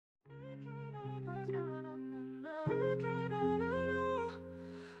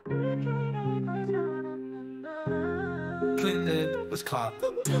Clinton was caught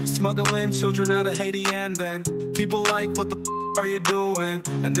smuggling children out of Haiti, and then people like, what the are you doing?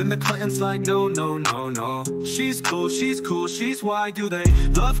 And then the Clintons like, no, no, no, no. She's cool, she's why do they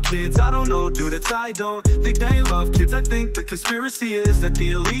love kids? I don't know, dude, I don't think they love kids. I think the conspiracy is that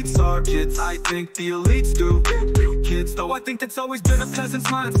the elites are kids. I think the elites do kids, though I think that's always been a peasant's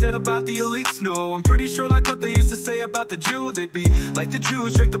mindset about the elites. No, I'm pretty sure like what they used to say about the Jew. They'd be like, the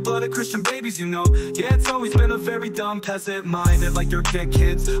Jews drink the blood of Christian babies, you know. Yeah, it's always been a very dumb peasant minded, like your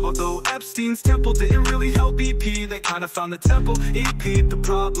kids. Although Epstein's temple didn't really help EP, they kind of found the temple EP. The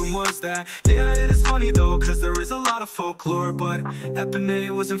problem was that, yeah, it is funny though, cause there is a lot of folklore, but Epinay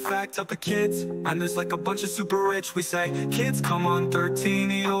was in fact up to kids. And there's like a bunch of super rich, we say, kids, come on,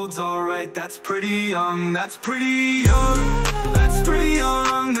 13-year-olds, alright, that's pretty young, that's pretty young, that's pretty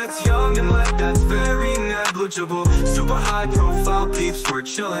young, that's young and like that's very negligible. Super high profile peeps were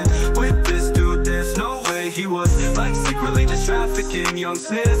chilling with this dude, there's no way he was like secretly just trafficking young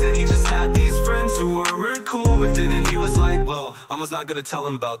sniz, and he just had these friends who weren't cool with it, and he was like, well, I was not gonna tell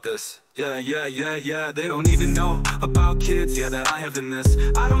him about this. Yeah, they don't even know about kids, yeah, that I have in this.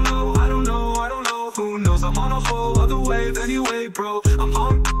 I don't know, who knows? I'm on a whole other wave anyway, bro. I'm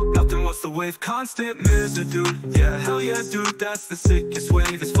on nothing, what's the wave? Constant misery, dude. Yeah, hell yeah, dude, that's the sickest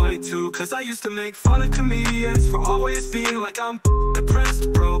wave. It's funny too, cause I used to make fun of comedians for always being like, I'm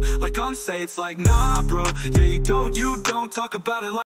depressed, bro. Like on say, it's like, nah, bro. Yeah, you don't talk about it like